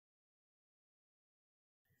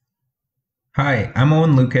Hi, I'm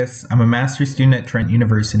Owen Lucas. I'm a master's student at Trent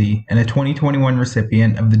University and a 2021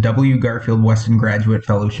 recipient of the W. Garfield Weston Graduate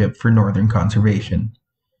Fellowship for Northern Conservation.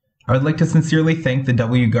 I would like to sincerely thank the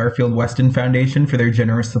W. Garfield Weston Foundation for their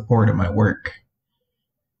generous support of my work.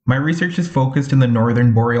 My research is focused in the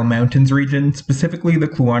northern Boreal Mountains region, specifically the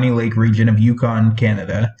Kluane Lake region of Yukon,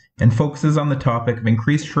 Canada, and focuses on the topic of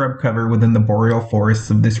increased shrub cover within the boreal forests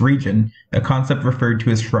of this region, a concept referred to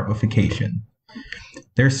as shrubification.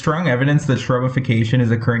 There is strong evidence that shrubification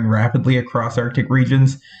is occurring rapidly across Arctic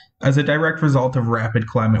regions as a direct result of rapid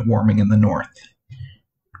climate warming in the north.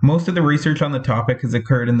 Most of the research on the topic has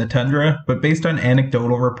occurred in the tundra, but based on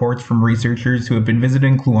anecdotal reports from researchers who have been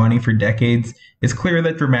visiting Kluane for decades, it's clear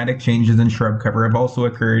that dramatic changes in shrub cover have also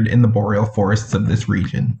occurred in the boreal forests of this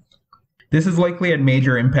region. This has likely had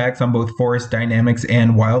major impacts on both forest dynamics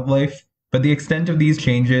and wildlife, but the extent of these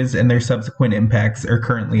changes and their subsequent impacts are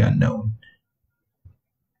currently unknown.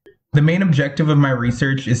 The main objective of my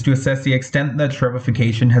research is to assess the extent that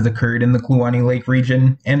shrubification has occurred in the Kluane Lake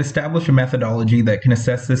region and establish a methodology that can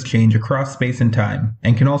assess this change across space and time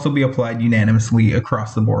and can also be applied unanimously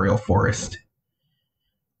across the boreal forest.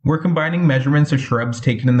 We're combining measurements of shrubs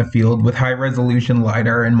taken in the field with high-resolution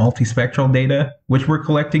LiDAR and multispectral data, which we're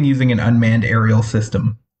collecting using an unmanned aerial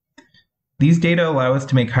system. These data allow us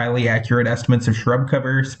to make highly accurate estimates of shrub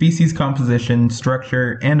cover, species composition,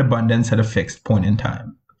 structure, and abundance at a fixed point in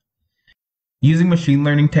time. Using machine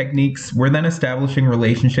learning techniques, we're then establishing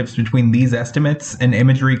relationships between these estimates and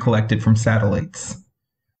imagery collected from satellites.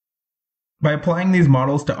 By applying these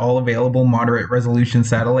models to all available moderate resolution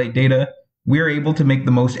satellite data, we are able to make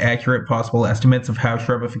the most accurate possible estimates of how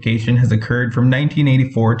shrubification has occurred from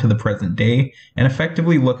 1984 to the present day, and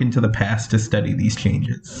effectively look into the past to study these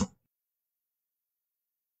changes.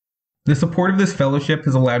 The support of this fellowship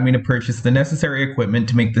has allowed me to purchase the necessary equipment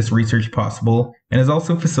to make this research possible, and has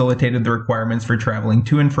also facilitated the requirements for traveling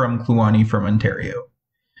to and from Kluane from Ontario.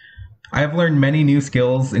 I have learned many new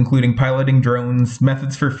skills, including piloting drones,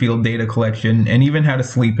 methods for field data collection, and even how to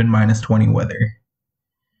sleep in -20 weather.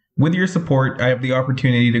 With your support, I have the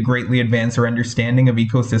opportunity to greatly advance our understanding of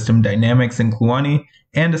ecosystem dynamics in Kluane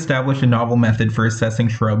and establish a novel method for assessing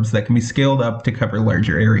shrubs that can be scaled up to cover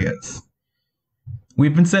larger areas.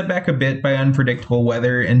 We've been set back a bit by unpredictable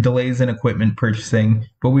weather and delays in equipment purchasing,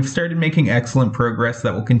 but we've started making excellent progress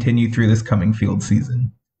that will continue through this coming field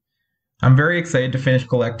season. I'm very excited to finish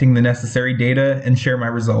collecting the necessary data and share my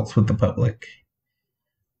results with the public.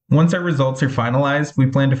 Once our results are finalized, we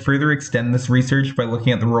plan to further extend this research by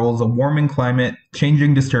looking at the roles a warming climate,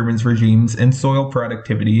 changing disturbance regimes, and soil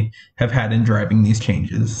productivity have had in driving these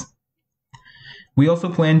changes. We also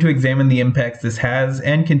plan to examine the impacts this has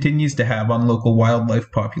and continues to have on local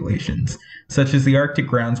wildlife populations, such as the Arctic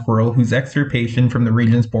ground squirrel, whose extirpation from the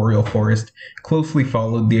region's boreal forest closely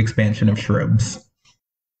followed the expansion of shrubs.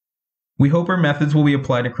 We hope our methods will be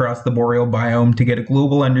applied across the boreal biome to get a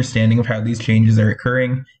global understanding of how these changes are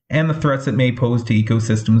occurring and the threats it may pose to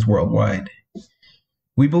ecosystems worldwide.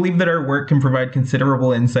 We believe that our work can provide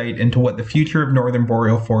considerable insight into what the future of northern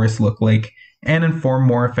boreal forests look like and inform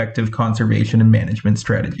more effective conservation and management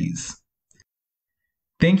strategies.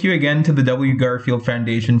 Thank you again to the W. Garfield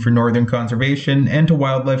Foundation for Northern Conservation and to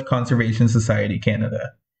Wildlife Conservation Society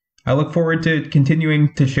Canada. I look forward to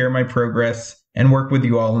continuing to share my progress and work with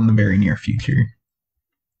you all in the very near future.